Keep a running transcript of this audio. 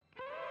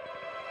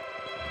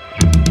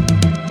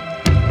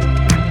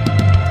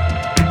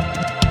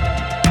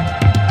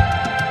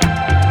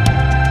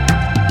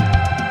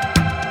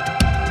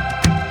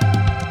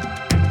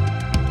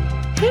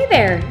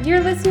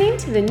You're listening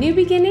to the New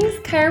Beginnings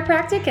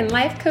Chiropractic and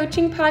Life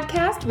Coaching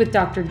Podcast with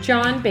Dr.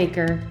 John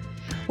Baker,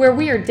 where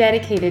we are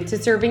dedicated to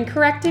serving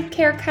corrective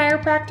care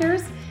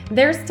chiropractors,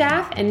 their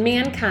staff, and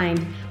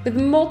mankind with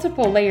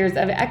multiple layers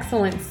of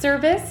excellent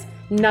service,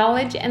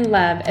 knowledge, and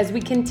love as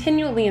we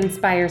continually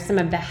inspire some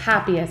of the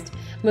happiest,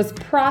 most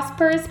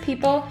prosperous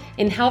people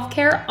in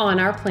healthcare on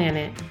our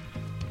planet.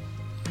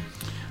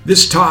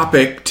 This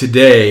topic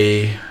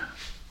today,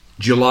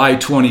 July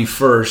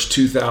 21st,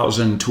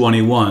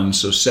 2021,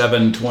 so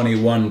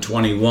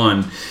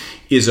 7/21/21,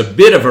 is a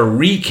bit of a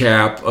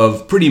recap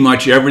of pretty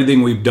much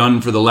everything we've done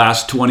for the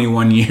last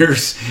 21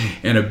 years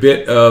and a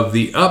bit of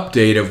the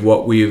update of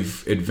what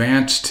we've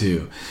advanced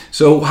to.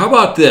 So how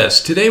about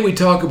this? Today we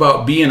talk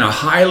about being a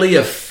highly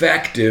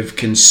effective,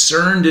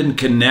 concerned, and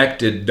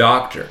connected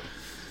doctor.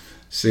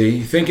 See,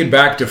 thinking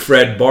back to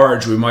Fred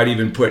Barge, we might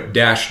even put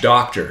dash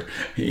doctor.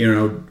 You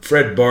know,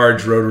 Fred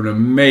Barge wrote an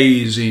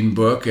amazing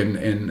book,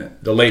 and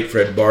the late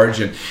Fred Barge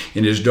and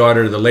his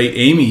daughter, the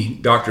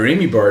late Dr.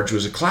 Amy Barge,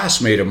 was a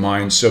classmate of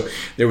mine. So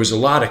there was a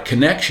lot of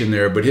connection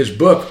there. But his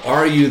book,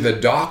 Are You the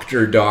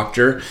Doctor,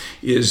 Doctor,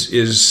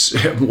 is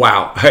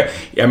wow.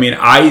 I mean,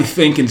 I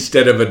think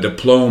instead of a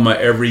diploma,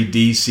 every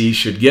DC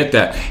should get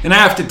that. And I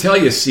have to tell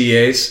you,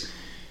 CAs,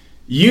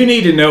 you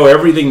need to know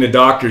everything the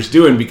doctor's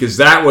doing, because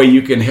that way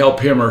you can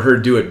help him or her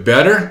do it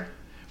better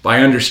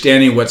by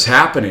understanding what's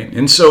happening.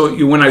 And so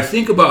when I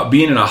think about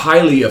being a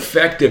highly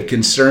effective,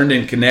 concerned,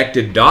 and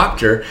connected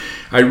doctor,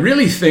 I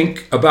really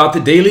think about the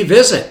daily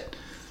visit.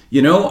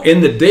 You know,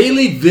 in the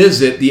daily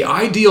visit, the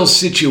ideal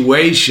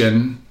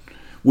situation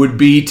would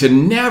be to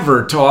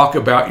never talk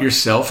about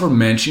yourself or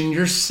mention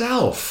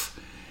yourself.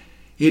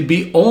 It'd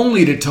be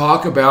only to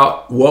talk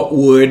about what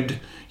would,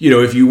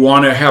 if you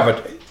want to have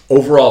a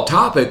overall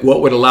topic,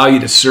 what would allow you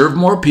to serve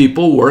more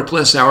people, work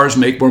less hours,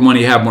 make more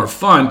money, have more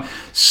fun.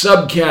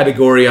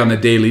 Subcategory on the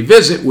daily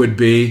visit would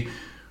be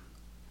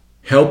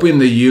helping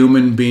the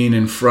human being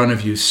in front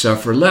of you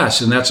suffer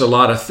less. And that's a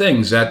lot of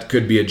things. That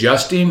could be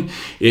adjusting.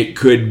 It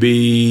could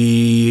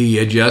be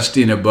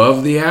adjusting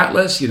above the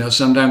atlas.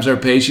 Sometimes our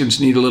patients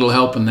need a little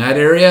help in that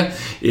area.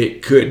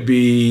 It could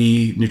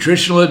be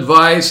nutritional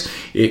advice.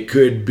 It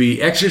could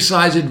be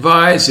exercise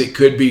advice. It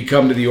could be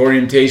come to the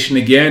orientation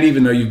again,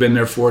 even though you've been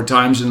there 4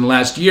 times in the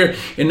last year.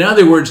 In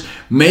other words,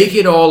 make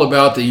it all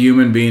about the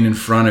human being in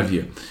front of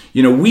you.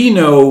 We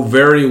know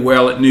very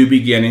well at New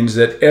Beginnings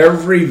that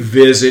every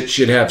visit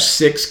should have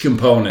 6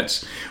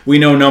 components. We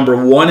know number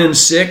 1 and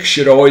 6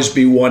 should always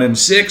be 1 and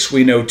 6.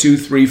 We know 2,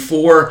 3,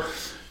 4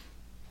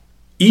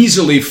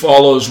 easily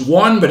follows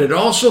 1, but it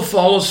also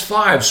follows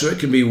 5. So it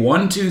can be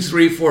 1, 2,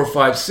 3, 4,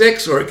 5,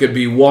 6, or it could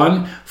be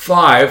 1,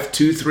 5,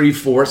 2, 3,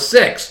 4,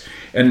 6.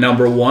 And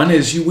number 1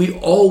 is we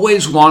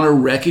always want to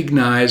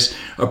recognize,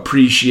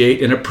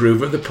 appreciate, and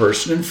approve of the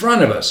person in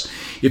front of us.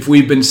 If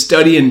we've been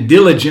studying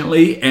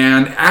diligently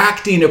and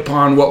acting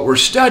upon what we're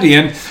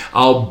studying,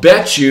 I'll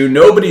bet you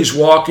nobody's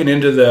walking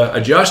into the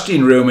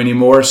adjusting room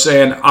anymore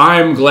saying,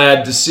 I'm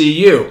glad to see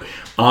you.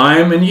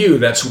 I'm and you,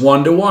 that's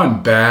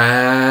 1-to-1.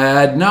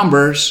 Bad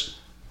numbers.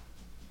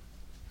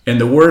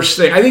 And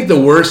I think the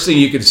worst thing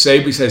you could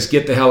say besides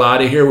get the hell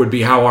out of here would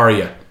be, how are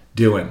you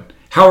doing?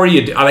 How are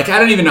you? I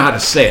don't even know how to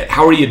say it.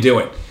 How are you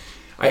doing?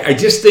 I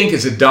just think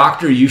as a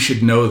doctor, you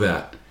should know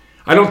that.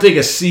 I don't think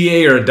a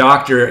CA or a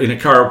doctor in a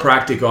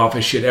chiropractic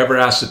office should ever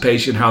ask the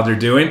patient how they're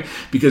doing,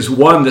 because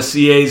 1, the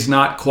CA is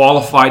not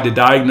qualified to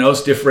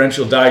diagnose,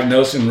 differential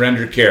diagnose, and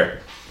render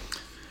care.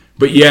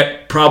 But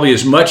yet, probably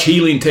as much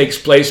healing takes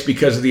place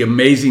because of the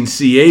amazing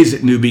CAs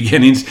at New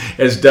Beginnings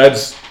as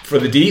does for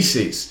the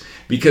DCs,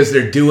 because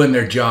they're doing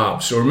their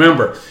job. So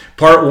remember,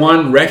 part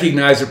 1,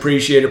 recognize,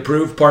 appreciate,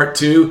 approve. Part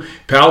 2,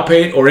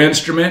 palpate or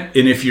instrument.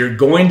 And if you're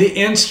going to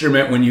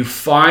instrument, when you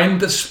find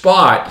the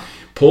spot,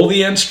 pull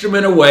the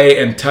instrument away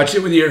and touch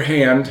it with your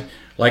hand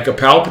like a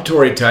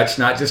palpatory touch,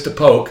 not just a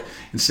poke,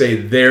 and say,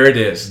 there it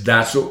is.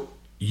 That's what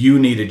you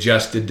need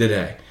adjusted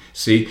today.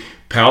 See,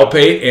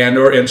 palpate and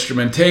or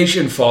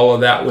instrumentation, follow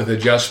that with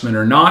adjustment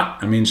or not.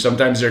 I mean,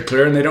 sometimes they're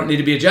clear and they don't need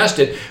to be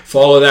adjusted.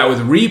 Follow that with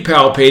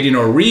repalpating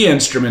or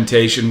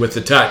re-instrumentation with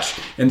the touch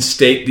and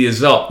state the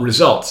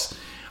results.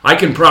 I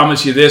can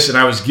promise you this, and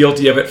I was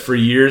guilty of it for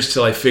years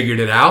till I figured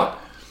it out.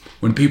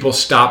 When people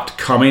stopped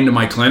coming to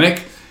my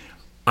clinic,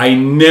 I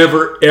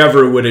never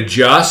ever would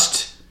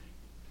adjust,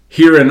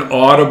 hear an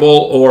audible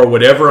or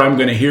whatever I'm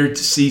going to hear,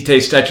 see,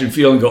 taste, touch, and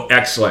feel, and go,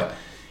 excellent.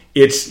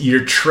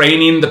 You're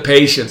training the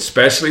patient,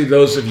 especially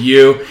those of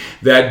you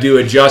that do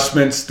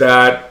adjustments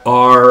that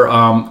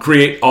are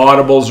create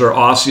audibles or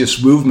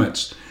osseous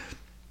movements.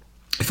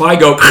 If I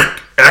go,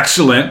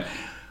 excellent,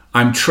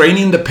 I'm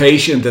training the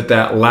patient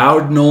that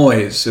loud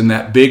noise and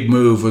that big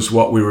move was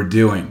what we were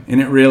doing.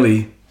 And it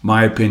really,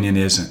 my opinion,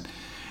 isn't.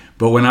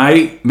 But when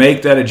I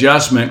make that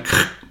adjustment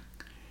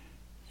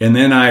and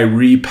then I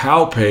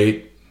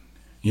repalpate,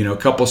 a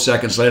couple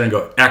seconds later and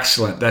go,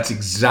 excellent, that's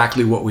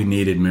exactly what we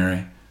needed,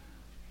 Mary.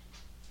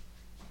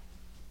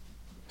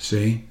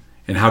 See?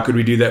 And how could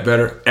we do that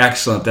better?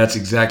 Excellent. That's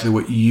exactly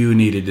what you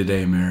needed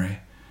today, Mary.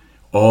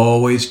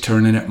 always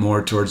turning it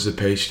more towards the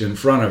patient in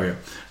front of you,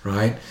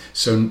 right?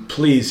 So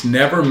please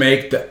never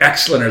make the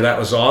excellent or that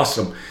was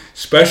awesome,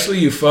 especially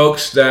you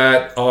folks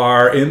that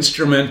are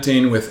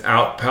instrumenting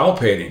without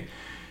palpating.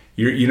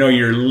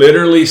 You're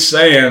literally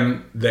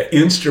saying the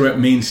instrument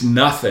means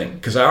nothing,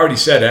 because I already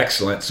said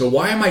excellent. So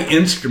why am I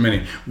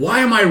instrumenting?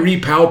 Why am I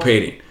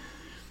repalpating?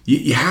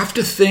 You have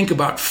to think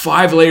about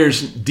 5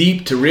 layers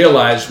deep to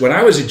realize when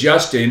I was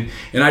adjusting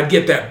and I'd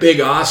get that big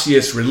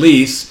osseous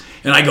release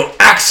and I go,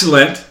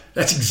 excellent,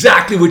 that's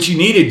exactly what you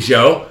needed,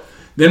 Joe.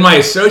 Then my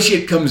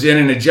associate comes in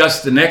and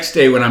adjusts the next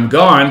day when I'm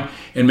gone,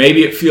 and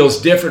maybe it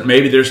feels different.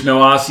 Maybe there's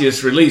no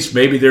osseous release.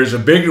 Maybe there's a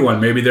bigger one.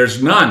 Maybe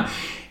there's none.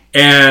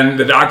 And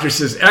the doctor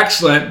says,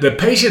 excellent. The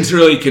patient's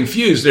really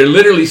confused. They're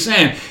literally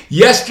saying,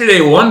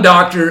 yesterday one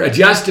doctor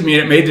adjusted me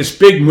and it made this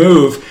big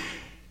move.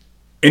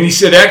 And he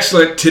said,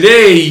 excellent.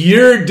 Today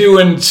you're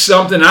doing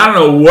something, I don't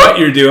know what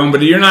you're doing,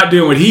 but you're not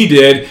doing what he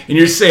did. And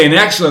you're saying,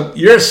 excellent.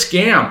 You're a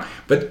scam.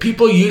 But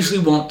people usually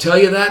won't tell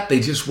you that. They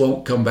just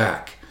won't come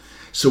back.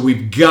 So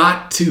we've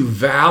got to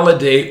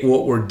validate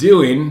what we're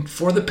doing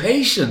for the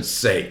patient's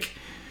sake.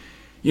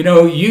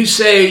 You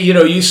say,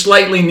 you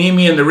slightly knee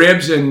me in the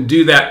ribs and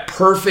do that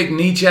perfect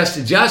knee chest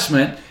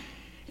adjustment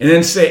and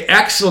then say,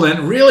 excellent.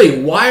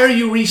 Really, why are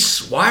you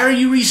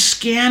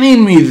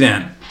rescanning me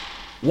then?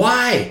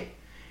 Why?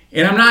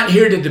 And I'm not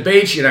here to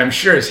debate you, and I'm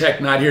sure as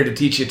heck not here to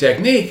teach you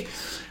technique,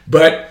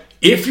 but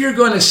if you're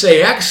going to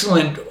say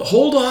excellent,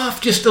 hold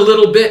off just a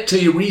little bit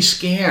till you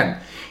rescan.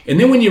 And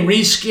then when you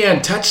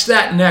rescan, touch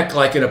that neck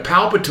like in a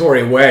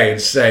palpatory way and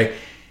say,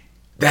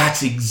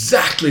 that's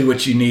exactly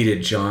what you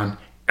needed, John.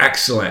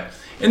 Excellent.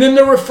 And then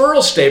the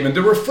referral statement.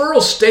 The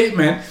referral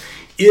statement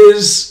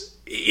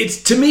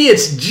to me,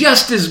 it's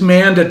just as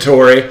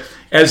mandatory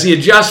as the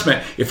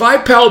adjustment. If I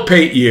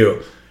palpate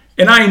you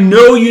and I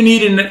know you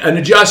need an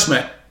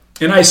adjustment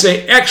and I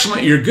say,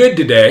 excellent, you're good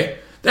today,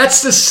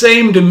 that's the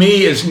same to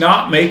me as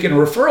not making a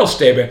referral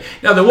statement.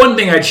 Now, the one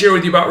thing I'd share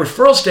with you about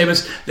referral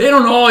statements, they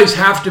don't always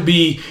have to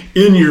be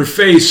in your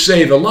face,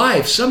 save a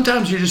life.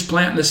 Sometimes you're just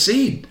planting a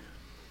seed.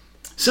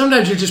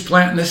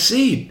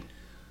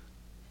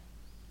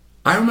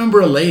 I remember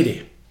a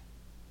lady,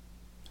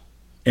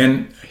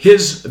 and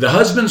the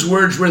husband's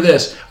words were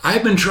this: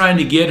 I've been trying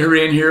to get her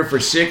in here for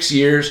 6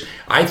 years.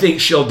 I think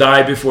she'll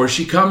die before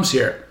she comes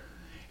here.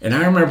 And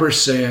I remember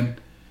saying,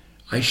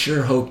 I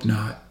sure hope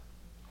not,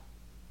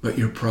 but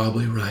you're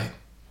probably right.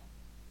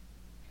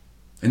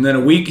 And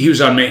then he was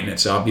on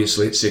maintenance,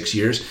 obviously, at 6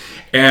 years.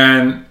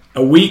 And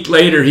a week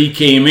later, he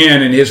came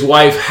in, and his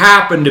wife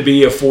happened to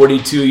be a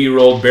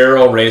 42-year-old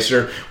barrel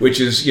racer, which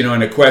is,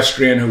 an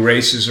equestrian who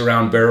races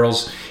around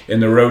barrels in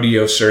the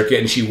rodeo circuit,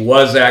 and she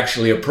was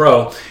actually a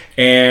pro.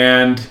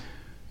 And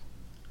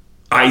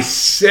I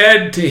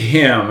said to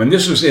him, and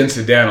this was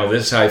incidental,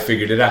 this is how I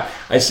figured it out.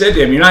 I said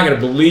to him, you're not going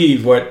to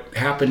believe what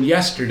happened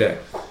yesterday.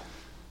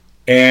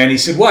 And he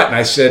said, what? And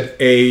I said,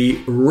 a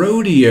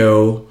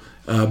rodeo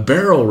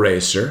barrel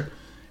racer,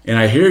 and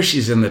I hear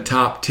she's in the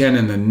top 10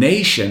 in the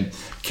nation,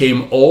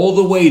 came all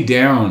the way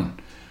down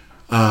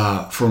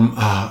from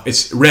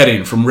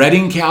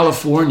Redding,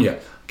 California.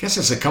 I guess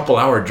it's a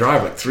couple-hour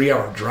drive, like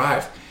 3-hour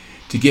drive,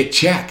 to get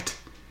checked.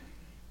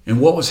 And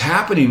what was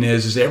happening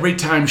is every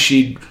time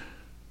she'd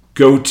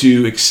go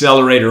to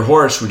accelerate her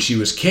horse when she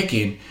was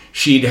kicking,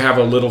 she'd have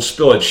a little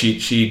spillage.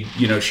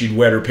 She'd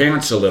wet her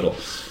pants a little.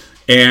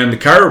 And the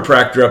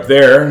chiropractor up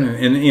there,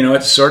 and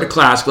it's sort of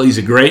classical. He's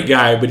a great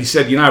guy, but he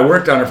said, I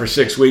worked on her for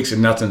 6 weeks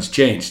and nothing's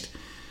changed.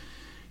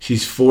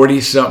 She's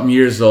 40-something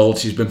years old.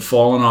 She's been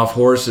falling off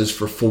horses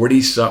for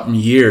 40-something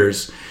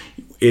years.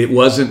 It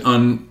wasn't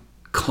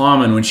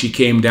uncommon when she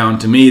came down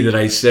to me that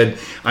I said,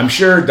 I'm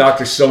sure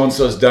Dr.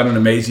 So-and-so has done an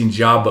amazing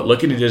job, but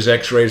looking at his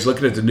x-rays,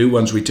 looking at the new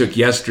ones we took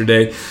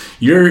yesterday,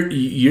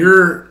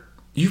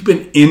 you've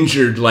been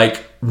injured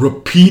like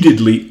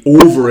repeatedly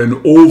over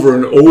and over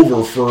and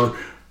over for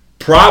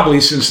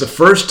probably since the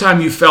first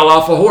time you fell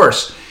off a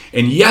horse.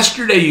 And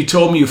yesterday you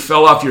told me you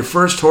fell off your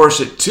first horse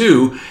at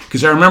 2,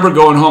 because I remember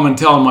going home and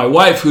telling my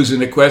wife, who's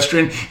an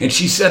equestrian, and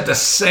she said the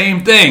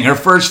same thing. Her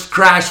first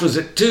crash was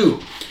at 2.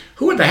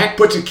 Who the heck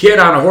puts a kid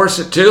on a horse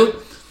at 2?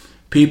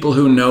 People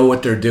who know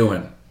what they're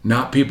doing,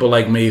 not people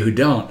like me who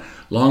don't.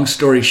 Long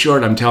story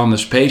short, I'm telling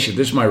this patient,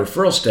 this is my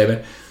referral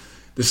statement.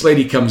 This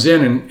lady comes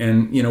in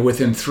and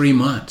within 3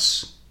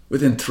 months,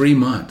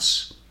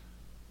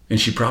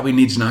 and she probably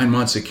needs 9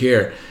 months of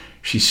care,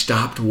 she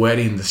stopped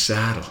wetting the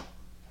saddle.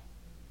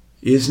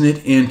 Isn't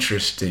it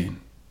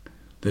interesting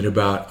that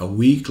about a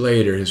week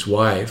later, his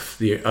wife,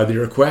 the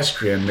other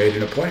equestrian, made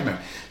an appointment?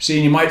 See,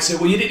 and you might say,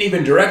 well, you didn't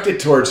even direct it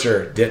towards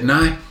her, didn't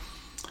I?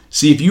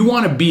 See, if you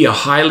want to be a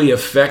highly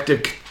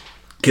effective,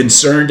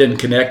 concerned and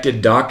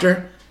connected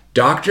doctor,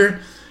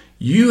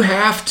 you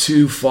have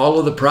to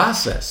follow the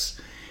process.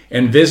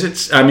 And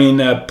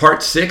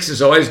part 6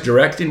 is always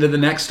directing to the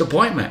next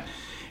appointment.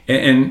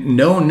 And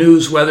no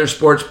news, weather,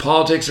 sports,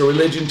 politics, or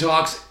religion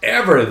talks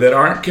ever that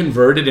aren't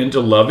converted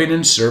into loving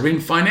and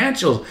serving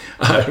financial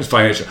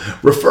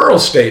referral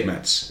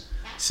statements.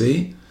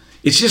 See?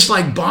 It's just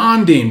like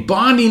bonding.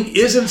 Bonding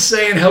isn't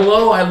saying,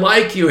 hello, I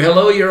like you.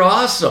 Hello, you're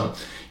awesome.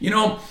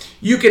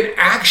 You can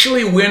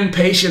actually win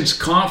patients'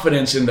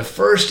 confidence in the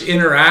first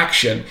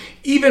interaction,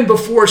 even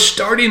before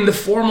starting the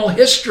formal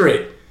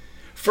history.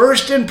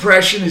 First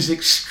impression is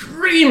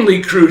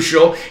extremely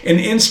crucial and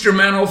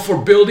instrumental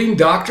for building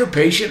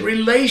doctor-patient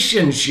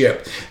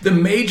relationship. The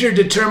major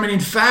determining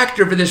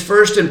factor for this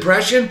first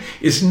impression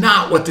is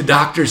not what the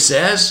doctor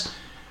says,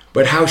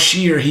 but how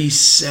she or he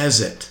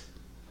says it.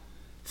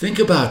 Think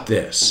about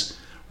this.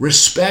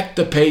 Respect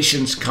the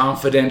patient's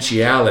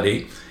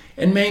confidentiality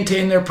and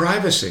maintain their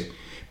privacy.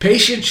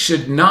 Patients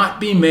should not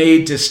be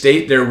made to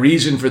state their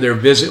reason for their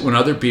visit when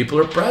other people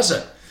are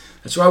present.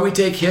 That's why we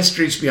take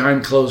histories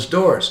behind closed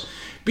doors.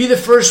 Be the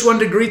first one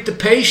to greet the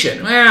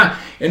patient.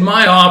 In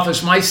my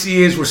office, my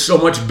CAs were so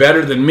much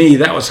better than me.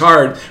 That was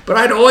hard. But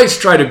I'd always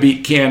try to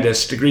beat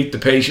Candace to greet the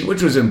patient,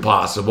 which was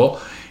impossible.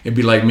 It'd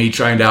be like me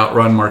trying to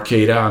outrun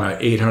Marketa on an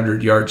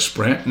 800-yard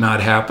sprint. Not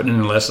happening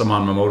unless I'm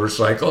on my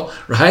motorcycle,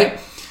 right?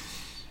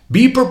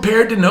 Be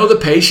prepared to know the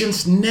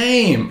patient's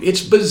name.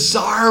 It's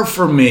bizarre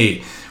for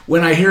me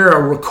when I hear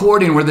a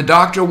recording where the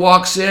doctor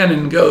walks in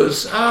and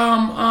goes,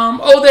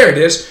 oh, there it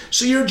is.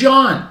 So you're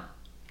John.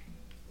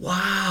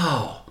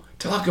 Wow.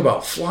 Talk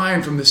about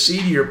flying from the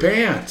seat of your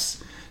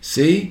pants.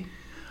 See?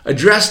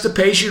 Address the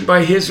patient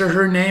by his or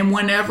her name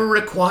whenever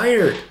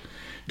required.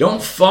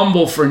 Don't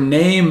fumble for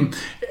name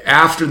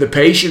after the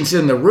patient's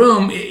in the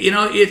room.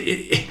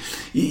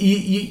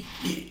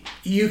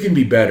 You can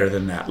be better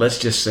than that. Let's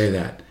just say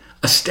that.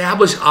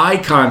 Establish eye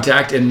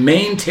contact and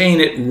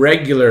maintain it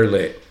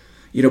regularly.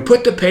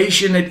 Put the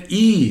patient at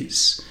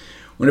ease.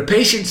 When a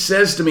patient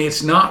says to me,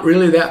 it's not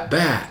really that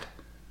bad,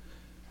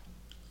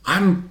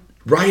 I'm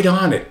right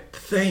on it.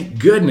 Thank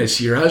goodness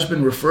your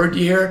husband referred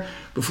you here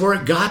before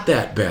it got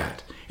that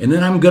bad. And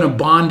then I'm going to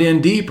bond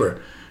in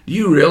deeper. Do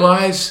you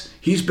realize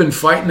he's been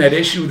fighting that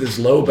issue with his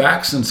low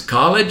back since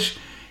college?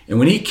 And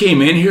when he came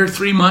in here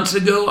 3 months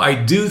ago, I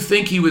do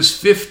think he was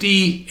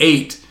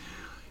 58.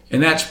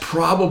 And that's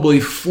probably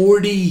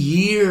 40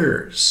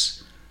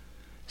 years.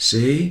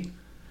 See?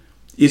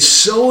 It's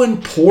so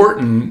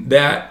important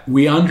that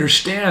we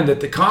understand that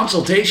the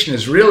consultation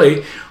is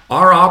really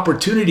our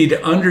opportunity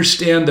to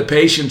understand the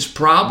patient's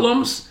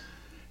problems.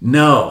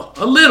 No,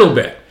 a little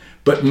bit,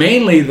 but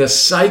mainly the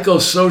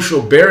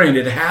psychosocial bearing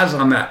it has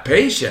on that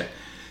patient.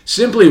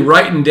 Simply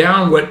writing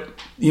down what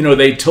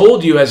they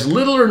told you has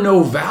little or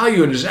no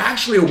value and is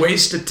actually a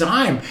waste of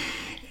time,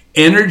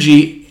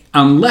 energy,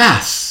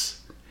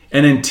 unless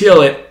and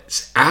until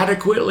it's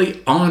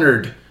adequately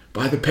honored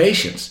by the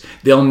patients.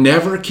 They'll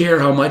never care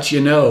how much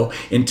you know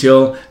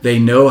until they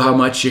know how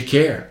much you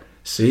care.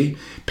 See?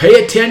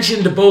 Pay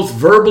attention to both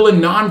verbal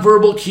and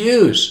nonverbal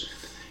cues.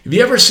 Have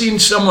you ever seen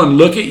someone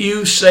look at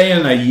you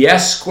saying a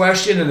yes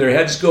question and their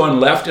head's going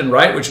left and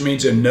right, which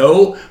means a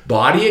no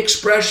body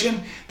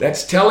expression?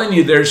 That's telling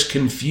you there's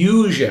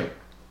confusion.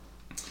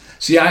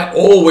 See, I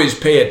always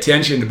pay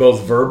attention to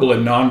both verbal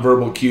and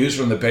nonverbal cues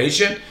from the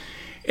patient,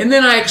 and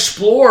then I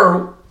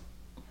explore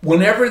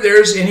whenever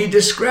there's any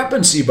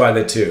discrepancy by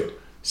the two.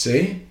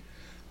 See?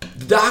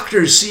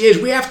 Doctors, CAs,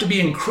 we have to be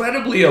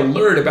incredibly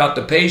alert about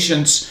the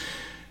patient's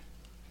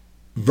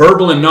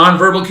verbal and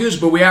nonverbal cues,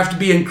 but we have to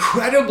be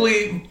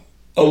incredibly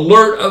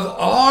alert of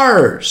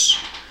ours.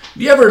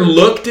 Have you ever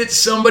looked at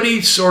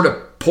somebody sort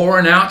of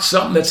pouring out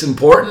something that's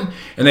important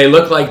and they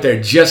look like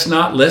they're just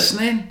not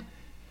listening?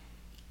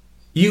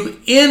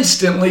 You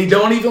instantly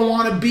don't even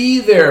want to be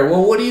there.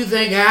 Well, what do you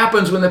think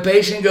happens when the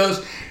patient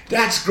goes,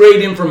 that's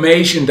great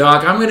information,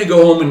 doc. I'm going to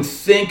go home and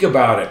think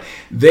about it.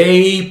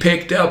 They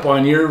picked up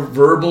on your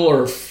verbal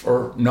or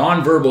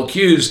nonverbal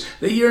cues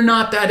that you're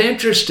not that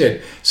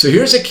interested. So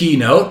here's a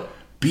keynote.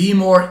 Be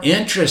more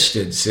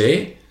interested,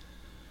 see?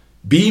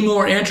 Be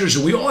more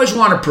interested. We always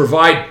want to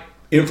provide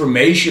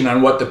information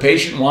on what the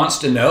patient wants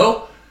to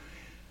know,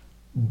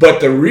 but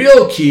the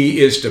real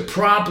key is to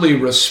promptly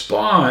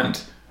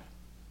respond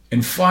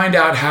and find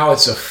out how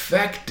it's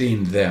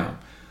affecting them.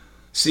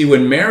 See,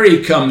 when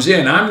Mary comes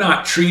in, I'm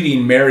not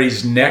treating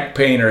Mary's neck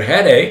pain or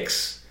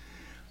headaches.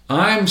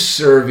 I'm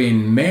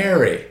serving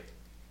Mary.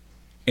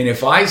 And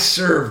if I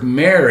serve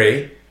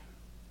Mary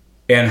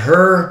and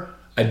her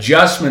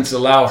adjustments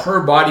allow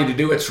her body to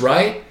do what's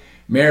right,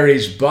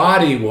 Mary's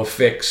body will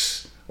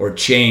fix or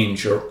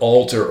change or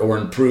alter or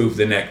improve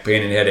the neck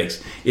pain and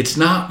headaches. It's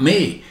not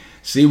me.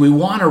 See, we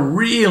want to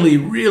really,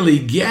 really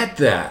get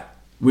that.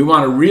 We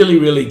want to really,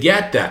 really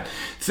get that.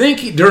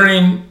 Think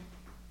during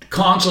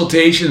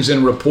consultations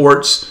and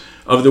reports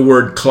of the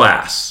word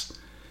class.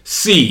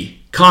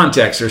 C,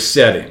 context or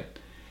setting.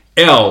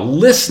 L,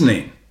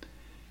 listening.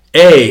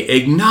 A,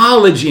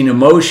 acknowledging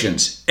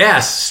emotions.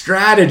 S,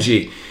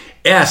 strategy.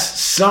 S,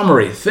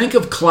 summary. Think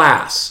of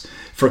class.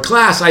 For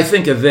class, I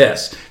think of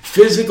this.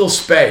 Physical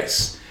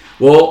space.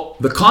 Well,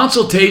 the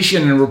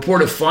consultation and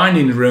report of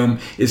findings room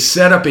is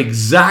set up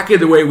exactly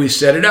the way we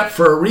set it up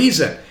for a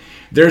reason.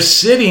 They're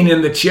sitting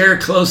in the chair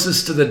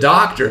closest to the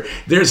doctor.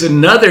 There's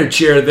another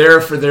chair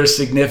there for their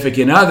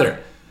significant other.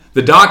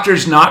 The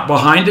doctor's not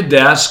behind a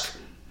desk.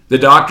 The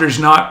doctor's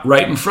not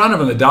right in front of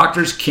them. The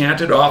doctor's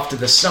canted off to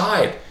the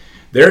side.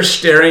 They're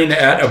staring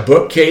at a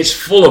bookcase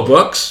full of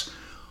books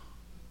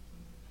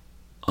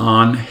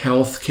on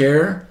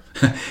healthcare.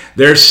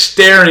 They're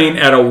staring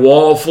at a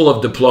wall full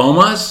of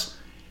diplomas.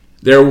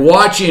 They're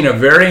watching a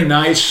very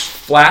nice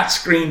flat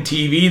screen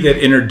TV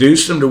that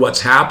introduced them to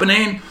what's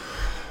happening.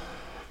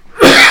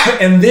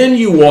 And then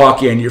you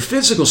walk in. Your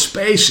physical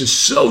space is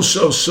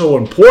so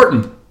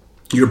important.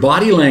 Your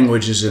body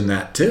language is in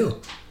that too.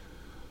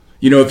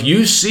 You know, if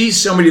you see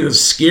somebody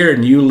that's scared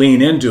and you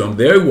lean into them,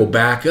 they will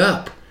back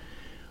up.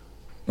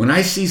 When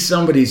I see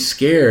somebody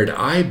scared,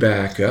 I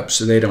back up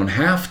so they don't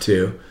have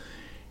to,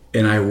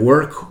 and I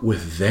work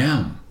with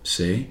them,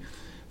 see?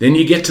 Then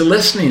you get to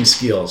listening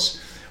skills.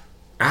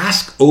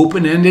 Ask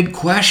open-ended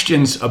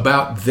questions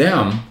about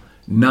them,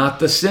 not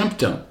the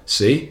symptom,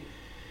 see?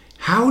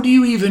 How do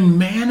you even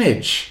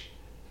manage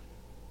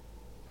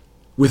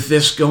with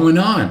this going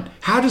on?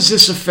 How does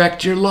this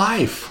affect your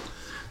life?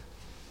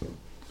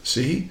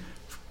 See?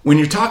 When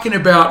you're talking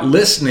about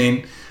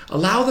listening,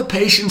 allow the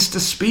patients to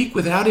speak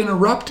without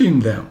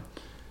interrupting them.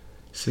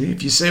 See,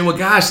 if you say, well,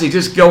 gosh, they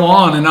just go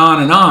on and on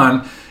and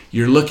on,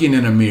 you're looking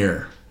in a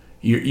mirror.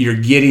 You're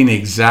getting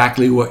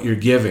exactly what you're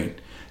giving.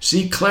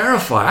 See,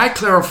 clarify. I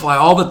clarify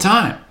all the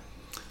time.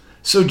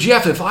 So,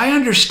 Jeff, if I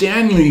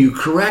understand you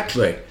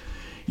correctly,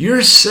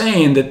 you're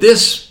saying that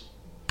this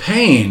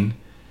pain,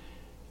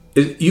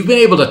 you've been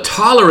able to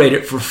tolerate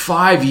it for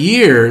 5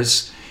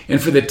 years,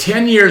 and for the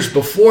 10 years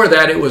before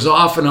that, it was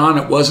off and on,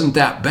 it wasn't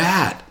that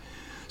bad.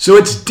 So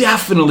it's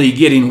definitely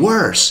getting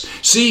worse.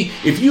 See,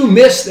 if you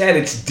miss that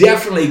it's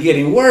definitely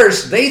getting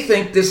worse, they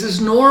think this is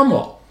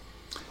normal.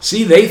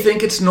 See, they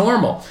think it's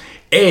normal.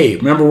 A,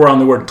 remember we're on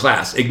the word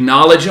class,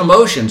 acknowledge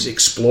emotions,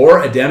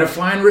 explore,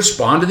 identify, and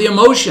respond to the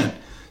emotion.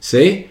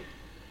 See?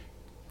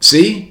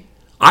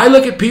 I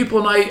look at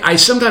people and I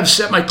sometimes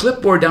set my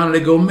clipboard down and I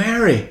go,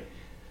 Mary,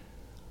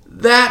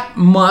 that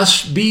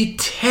must be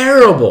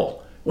terrible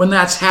when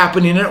that's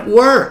happening at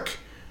work.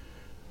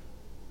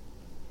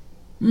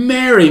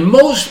 Mary,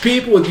 most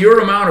people with your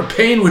amount of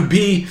pain wouldn't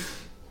be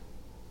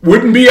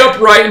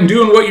upright and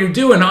doing what you're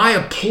doing. I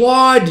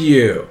applaud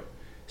you.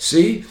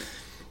 See?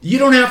 You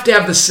don't have to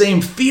have the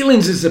same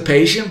feelings as the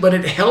patient, but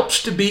it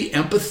helps to be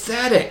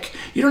empathetic.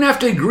 You don't have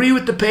to agree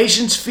with the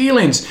patient's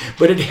feelings,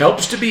 but it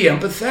helps to be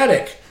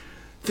empathetic.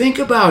 Think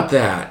about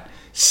that.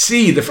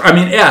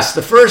 S,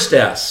 the first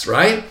S,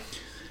 right?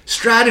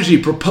 Strategy,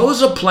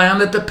 propose a plan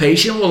that the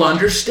patient will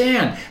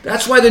understand.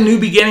 That's why the New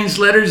Beginnings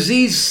letter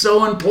Z is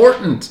so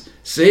important.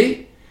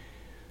 See?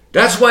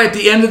 That's why at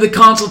the end of the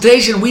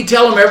consultation, we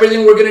tell them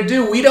everything we're going to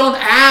do. We don't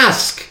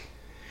ask.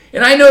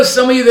 And I know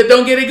some of you that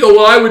don't get it go,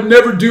 well, I would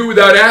never do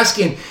without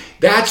asking.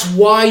 That's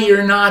why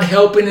you're not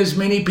helping as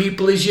many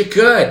people as you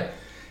could.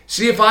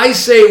 See, if I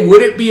say,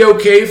 would it be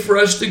okay for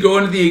us to go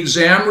into the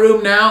exam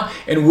room now?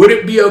 And would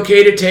it be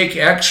okay to take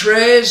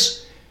x-rays?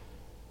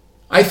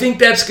 I think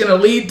that's going to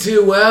lead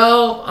to,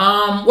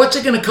 what's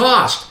it going to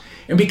cost?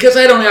 And because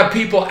I don't have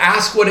people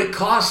ask what it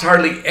costs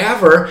hardly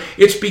ever,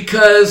 it's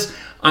because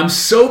I'm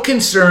so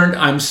concerned,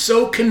 I'm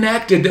so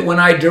connected that when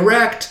I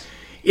direct,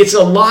 it's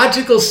a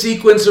logical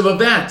sequence of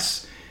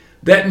events.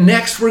 That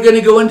next we're going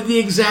to go into the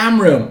exam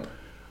room.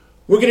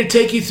 We're going to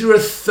take you through a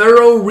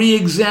thorough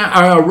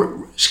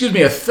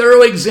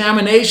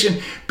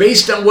examination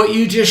based on what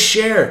you just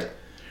shared.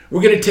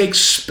 We're going to take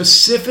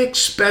specific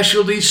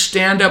specialty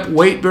stand-up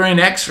weight-bearing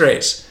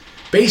x-rays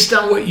based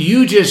on what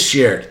you just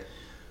shared.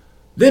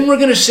 Then we're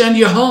going to send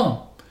you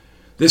home.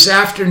 This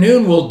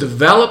afternoon, we'll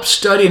develop,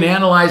 study, and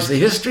analyze the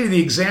history,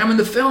 the exam, and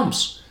the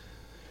films.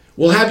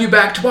 We'll have you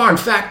back tomorrow. In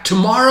fact,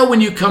 tomorrow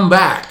when you come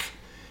back,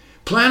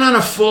 plan on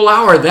a full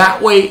hour.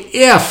 That way,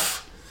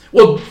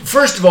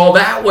 first of all,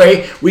 that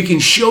way we can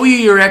show you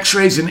your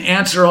x-rays and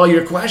answer all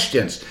your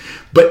questions.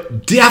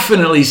 But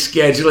definitely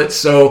schedule it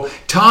so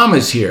Tom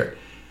is here.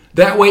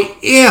 That way,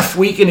 if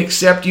we can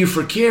accept you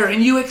for care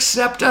and you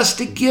accept us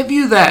to give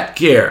you that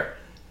care,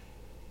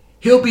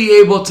 he'll be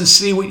able to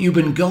see what you've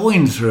been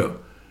going through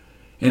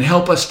and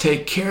help us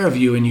take care of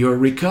you in your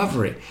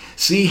recovery.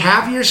 See,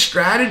 have your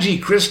strategy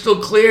crystal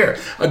clear.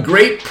 A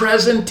great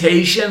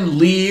presentation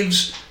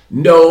leaves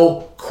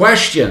no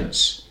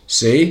questions.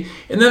 See?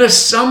 And then a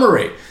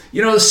summary.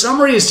 The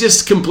summary is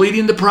just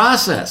completing the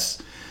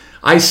process.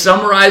 I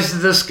summarize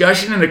the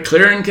discussion in a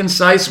clear and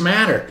concise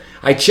manner.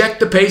 I check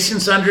the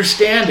patient's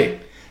understanding.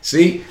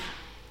 See?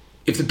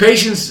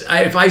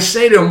 If I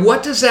say to him,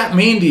 what does that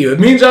mean to you? It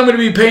means I'm going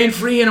to be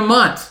pain-free in a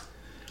month.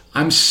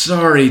 I'm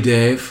sorry,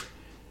 Dave.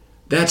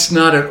 That's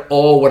not at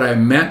all what I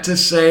meant to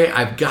say.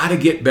 I've got to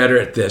get better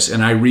at this.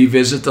 And I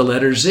revisit the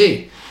letter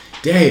Z.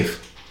 Dave,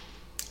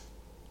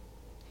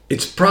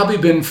 it's probably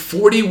been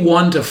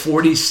 41 to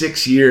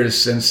 46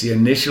 years since the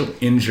initial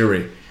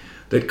injury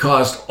that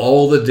caused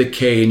all the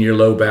decay in your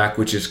low back,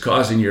 which is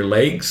causing your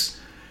legs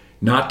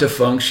not to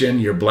function,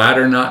 your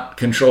bladder not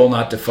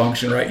to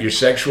function right, your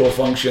sexual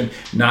function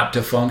not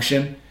to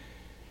function.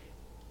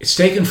 It's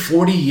taken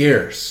 40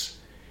 years.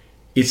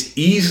 It's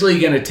easily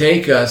going to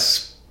take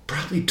us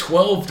probably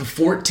 12 to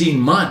 14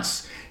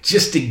 months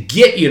just to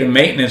get you to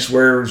maintenance,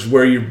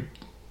 where you're,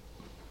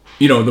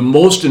 the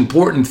most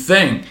important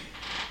thing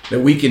that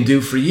we can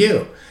do for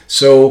you.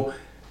 So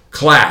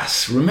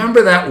class,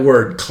 remember that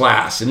word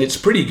class, and it's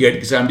pretty good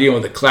because I'm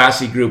dealing with a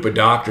classy group of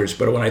doctors.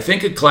 But when I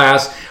think of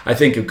class, I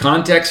think of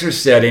context or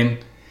setting,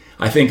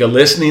 I think of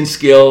listening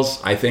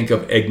skills, I think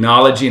of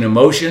acknowledging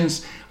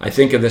emotions, I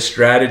think of the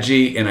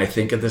strategy, and I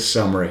think of the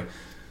summary.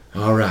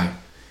 All right,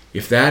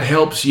 if that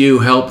helps you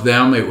help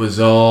them, it was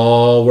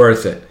all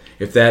worth it.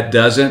 If that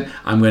doesn't,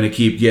 I'm going to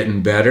keep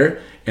getting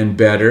better and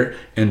better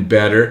and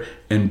better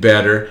and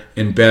better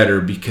and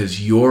better,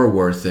 because you're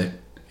worth it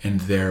and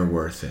they're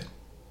worth it.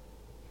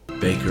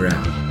 Baker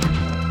out.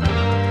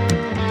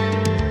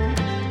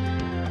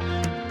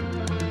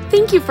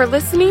 Thank you for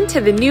listening to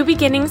the New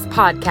Beginnings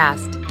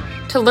podcast.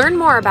 To learn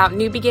more about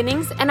New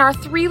Beginnings and our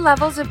 3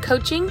 levels of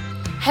coaching,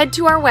 head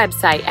to our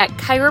website at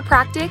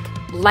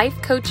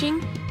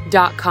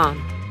chiropracticlifecoaching.com.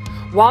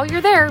 While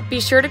you're there, be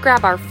sure to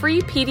grab our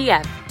free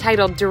PDF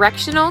titled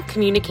Directional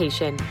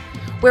Communication,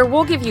 where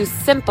we'll give you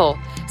simple,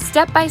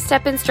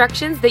 step-by-step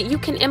instructions that you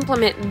can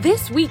implement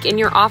this week in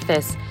your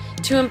office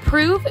to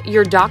improve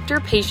your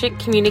doctor-patient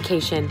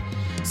communication,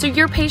 so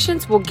your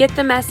patients will get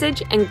the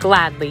message and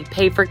gladly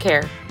pay for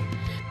care.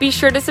 Be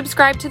sure to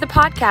subscribe to the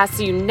podcast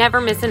so you never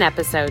miss an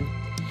episode.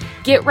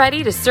 Get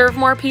ready to serve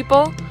more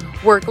people,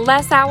 work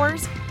less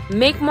hours,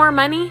 make more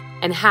money,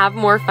 and have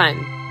more fun.